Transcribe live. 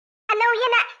I know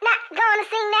you're not gonna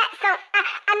sing that song.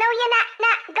 I know you're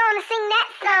not gonna sing that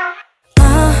song.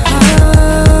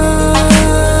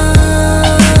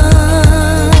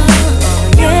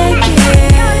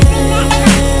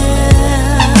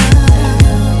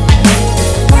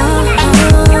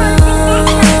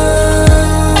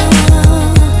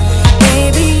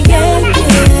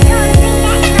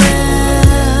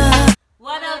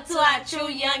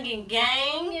 True Youngin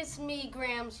Gang. It's me,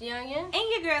 Grams Youngin. And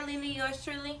your girl Lily, yours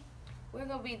truly. We're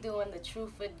going to be doing the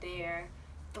Truth or Dare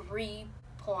 3.0.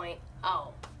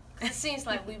 It seems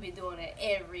like we be doing it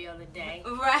every other day.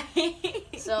 Right.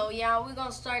 So, y'all, we're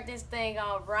going to start this thing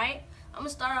off right. I'm going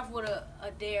to start off with a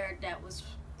dare that was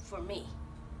for me.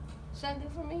 Should I do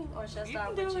for me? Or should I start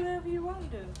with you? You can do whatever you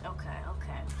want to do. Okay.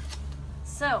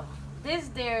 So, this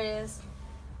dare is...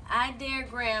 I dare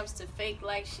Grams to fake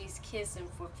like she's kissing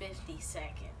for 50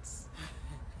 seconds.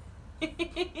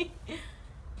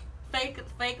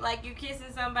 fake like you're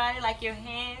kissing somebody, like your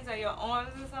hands or your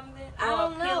arms or something? I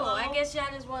don't know. I guess y'all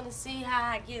just want to see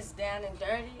how it gets down and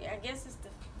dirty. I guess it's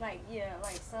like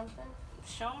something.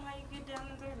 Show them how you get down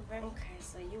and dirty, baby. Okay,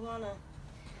 so you want to...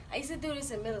 I used to do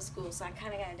this in middle school, so I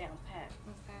kind of got it down pat.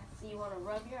 Okay. So you want to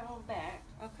rub your own back.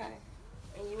 Okay.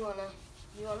 And you want to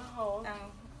hold.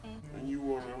 And you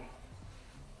wanna...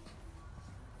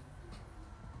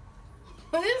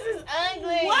 This is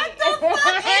ugly. What the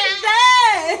fuck is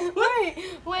that?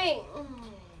 Wait.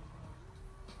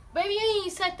 Baby, you need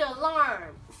to set the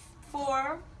alarm.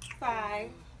 4, 5,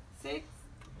 6,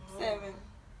 7,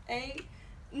 8,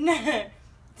 9,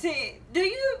 10. Do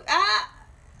you?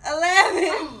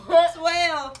 11,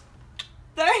 12,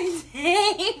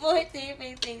 13, 14,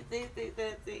 15, 16,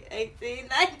 17, 18,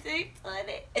 19,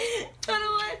 20,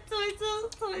 21, 22,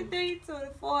 23,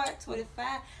 24,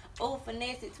 25. Oh,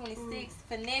 finesse it, 26,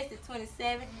 finesse it,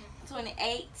 27,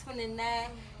 28, 29,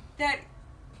 30.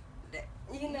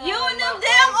 You know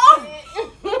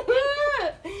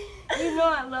You know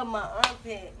I love my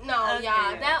armpit. No, Okay.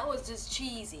 y'all, that was just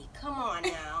cheesy. Come on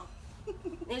now.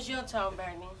 It's your turn,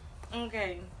 baby.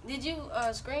 Okay. Did you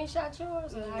screenshot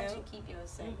yours, or how'd you keep yours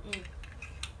safe?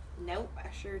 Nope, I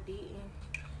sure didn't.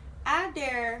 I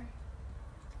dare.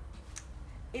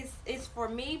 It's for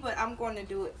me, but I'm going to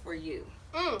do it for you.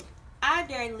 I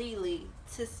dare Lily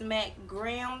to smack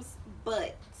Graham's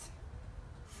butt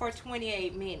for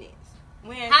 28 minutes.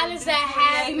 How does that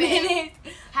happen?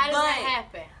 How does that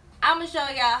happen? I'm going to show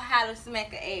y'all how to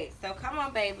smack an egg. So come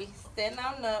on, baby. Stand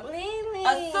on up. Lily.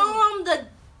 Assume the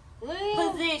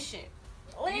Lily. position.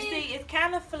 Lily. You see, it's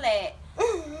kind of flat.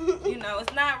 You know,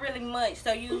 it's not really much.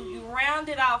 So you round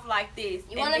it off like this.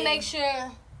 You want to make sure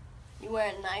you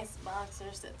wear nice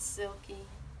boxers that's silky.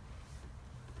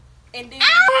 And then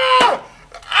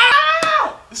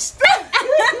Stop!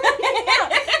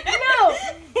 No,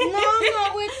 I'm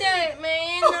not with that,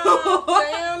 man. No,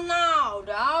 damn no,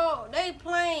 dog. They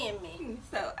playing me.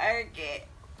 So arrogant.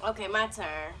 Okay, my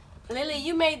turn. Lily,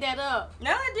 you made that up.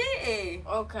 No, I didn't.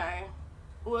 Okay,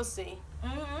 we'll see.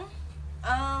 Mm-hmm.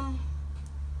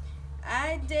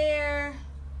 I dare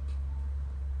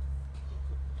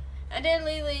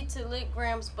Lily to lick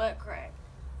Graham's butt crack.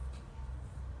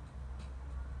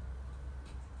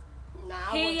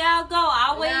 Nah, Here y'all go.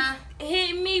 Always Nah.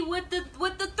 hit me with the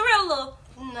thriller.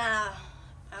 Nah,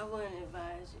 I wouldn't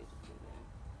advise you to do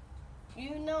that.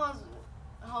 You know I was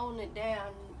holding it down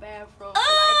in the bathroom.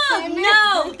 Oh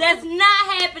no, that's not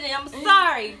happening. I'm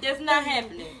sorry, that's not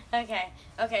happening. Okay.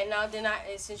 Now then,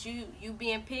 since you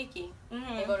being picky,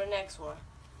 then go to the next one.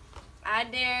 I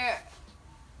dare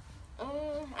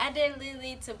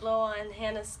Lily to blow on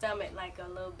Hannah's stomach like a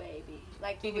little baby,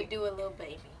 like you would do a little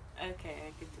baby. Okay,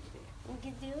 I can do that. You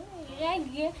can do it.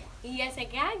 Yeah. Yes, I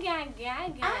got.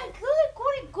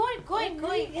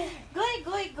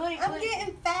 Good. I'm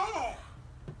getting fat.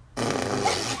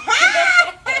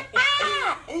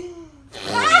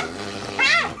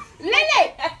 Lily!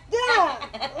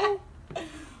 Yeah.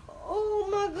 Oh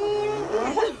my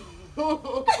god.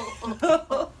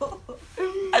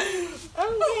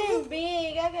 I'm getting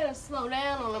big. I gotta slow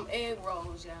down on them egg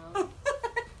rolls, y'all.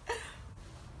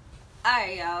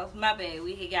 Alright, y'all. My bad.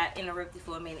 We had got interrupted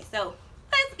for a minute. So,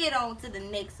 let's get on to the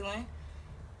next one.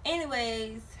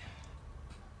 Anyways,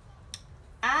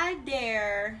 I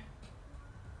dare...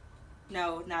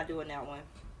 No, not doing that one.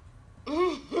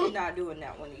 Not doing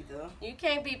that one either. You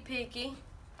can't be picky.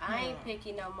 I ain't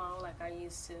picky no more like I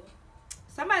used to.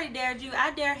 Somebody dared you.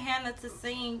 I dare Hannah to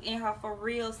sing in her for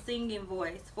real singing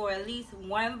voice for at least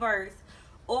one verse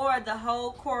or the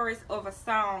whole chorus of a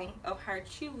song of her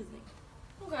choosing.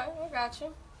 Okay, I got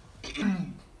you.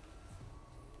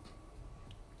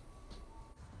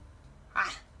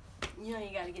 You know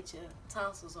you gotta get your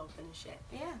tonsils open and shit.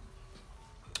 Yeah.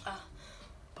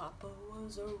 Papa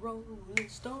was a rolling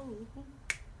stone.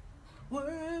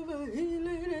 Wherever he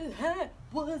laid his hat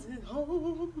was his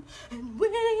home. And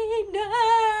when he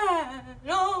died,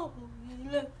 all he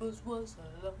left us was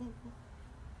alone.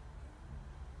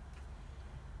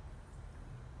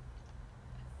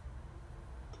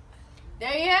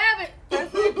 There you have it.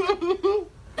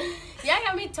 Y'all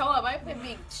got me tore up. I ain't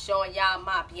me showing y'all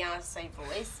my Beyonce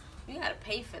voice. You gotta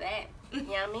pay for that. You know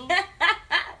what I mean?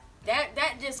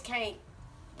 That just can't.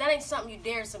 That ain't something you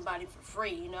dare somebody for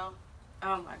free, you know?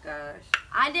 Oh my gosh.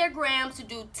 I dare Grams to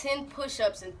do 10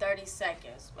 push-ups in 30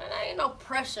 seconds. Man, I ain't no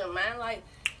pressure, man. Like,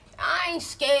 I ain't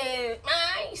scared. Man,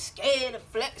 I ain't scared to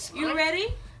flex, man. You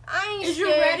ready? I ain't Is you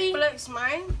scared ready? to flex,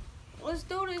 man. Let's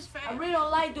do this, fam. I really don't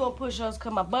like doing push-ups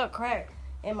because my butt crack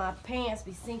and my pants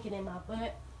be sinking in my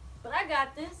butt. But I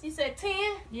got this. You said 10?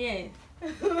 Yeah.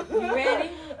 You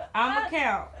ready? I'ma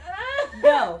count.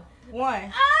 Go.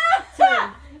 1, 2,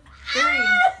 3,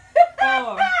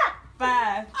 4,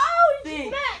 5,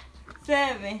 6,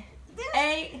 7,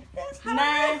 8,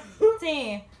 9,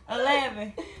 10,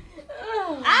 11.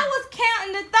 I was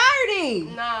counting to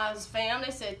 30. Nah, fam.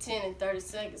 They said 10 in 30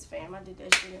 seconds, fam. I did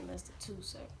that shit in less than 2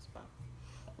 seconds, bro.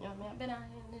 You know what I mean? I've been out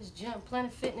here in this gym.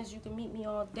 Planet Fitness, you can meet me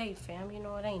all day, fam. You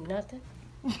know, it ain't nothing.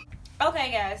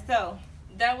 Okay, guys. So,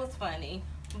 that was funny.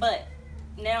 But,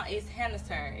 now it's Hannah's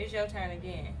turn. It's your turn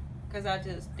again. Because I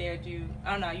just dared you.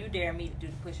 Oh, no. You dared me to do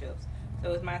the push-ups.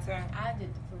 So, it's my turn? I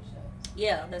did the push-ups.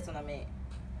 Yeah, that's what I meant.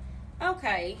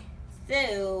 Okay.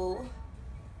 So...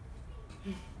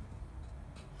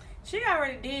 She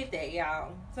already did that,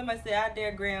 y'all. Somebody said, I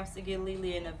dare Grams to give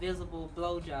Lily an invisible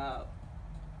blowjob.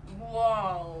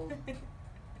 Whoa.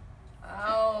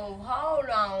 Oh, hold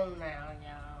on now,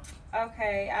 y'all.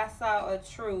 Okay, I saw a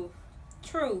truth.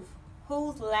 Truth.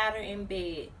 Who's louder in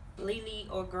bed, Lily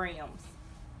or Grams?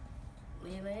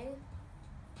 Lily?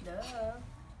 Duh.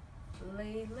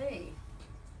 Lily. Lee.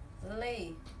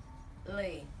 Lee.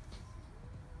 Lily.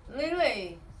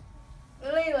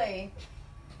 Lily.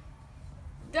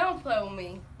 Don't play with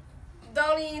me.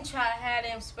 Don't even try to have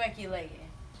them speculating.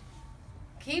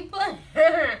 Keep playing.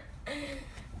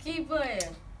 Keep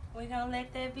playing. We gonna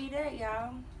let that be that,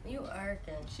 y'all. You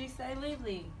irking. She say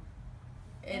Lily.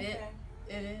 It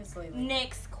is Lily.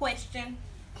 Next question.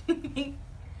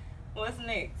 What's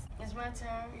next? It's my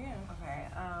turn? Yeah.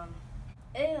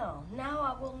 Okay, ew. No,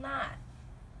 I will not.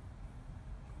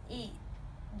 Eat.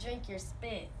 Drink your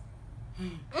spit.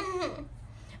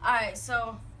 Alright,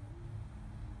 so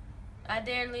I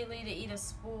dare Lily to eat a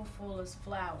spoonful of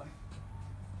flour.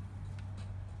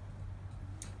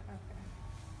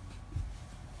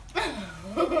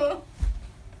 Okay.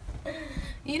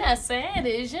 You're not sad,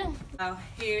 is you? Oh,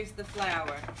 here's the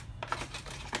flour.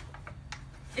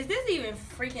 Is this even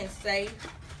freaking safe?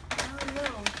 I don't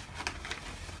know.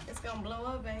 It's gonna blow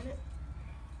up, ain't it?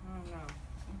 I don't know.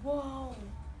 Whoa.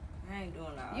 I ain't doing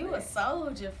all You that. a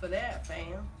soldier for that,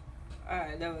 fam.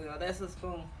 Alright, there we go. That's a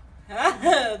spoon.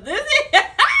 This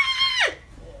is...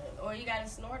 Or you gotta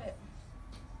snort it.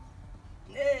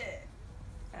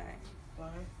 Alright. 1,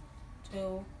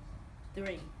 2,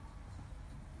 3.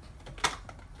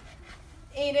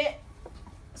 Eat it.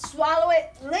 Swallow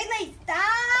it. Lily,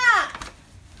 stop!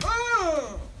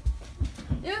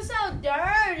 You're so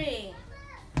dirty.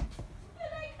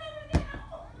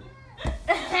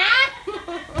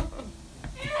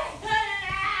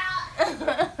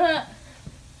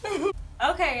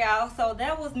 Okay, y'all. So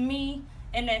that was me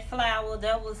and that flour.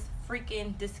 That was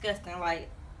freaking disgusting. Like,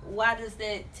 why does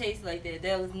that taste like that?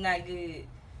 That was not good.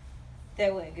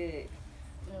 That wasn't good.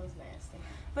 That was nasty.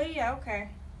 But yeah, okay.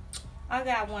 I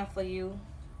got one for you.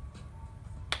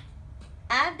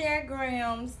 I dare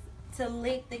Grams to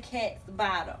lick the cat's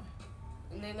bottom.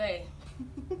 Lily,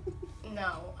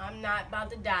 no, I'm not about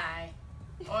to die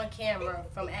on camera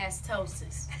from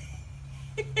astosis.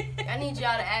 I need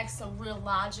y'all to ask some real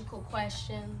logical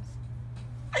questions.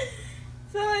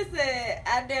 So it said,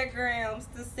 I dare Grams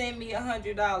to send me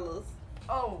 $100.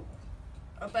 Oh,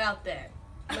 about that.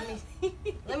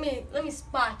 Let me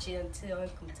spot you until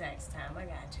income tax time. I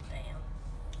got you,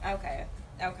 damn. Okay.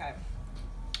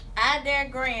 I dare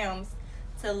Grams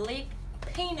to lick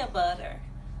peanut butter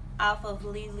off of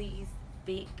Lily's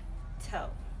big toe.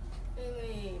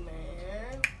 Lily,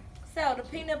 man. So the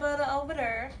peanut butter over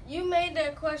there. You made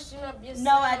that question up yourself.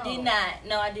 No, I did not.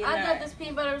 I thought this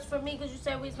peanut butter was for me because you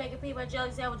said we was making peanut butter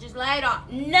jelly sandwiches later.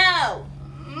 No.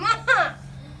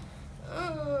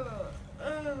 Oh,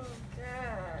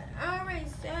 God. I already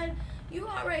said, you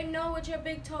already know what your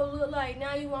big toe look like.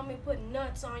 Now you want me to put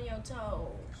nuts on your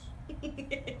toes.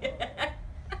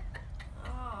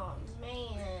 Oh,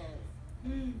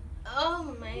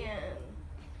 Oh man,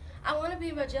 I want to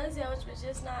be my jelly sandwich, but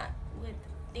just not with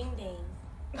ding ding.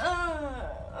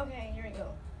 Okay, here we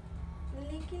go.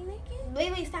 Licky, licky.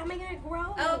 Lily, stop making it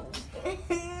grow. Oh.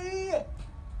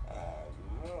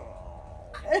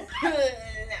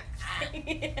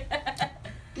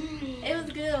 It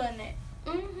was good, wasn't it?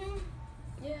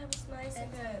 Yeah, it was nice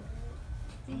and good.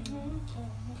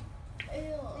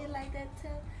 You like that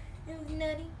too? It was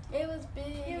nutty. It was big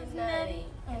It was and nutty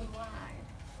and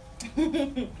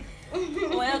wide.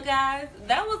 Well, guys,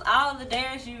 that was all the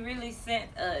dares you really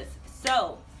sent us.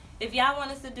 So, if y'all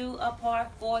want us to do a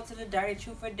part 4 to the Dirty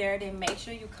Truth or Dare, then make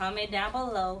sure you comment down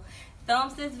below.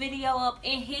 Thumbs this video up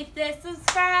and hit that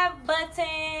subscribe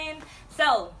button.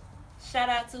 So, shout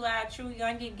out to our True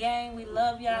Youngin gang. We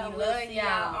love y'all. We'll see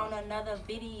y'all on another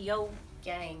video.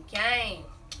 Gang, gang.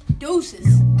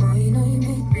 Deuces. Boy, you know you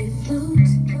make me float.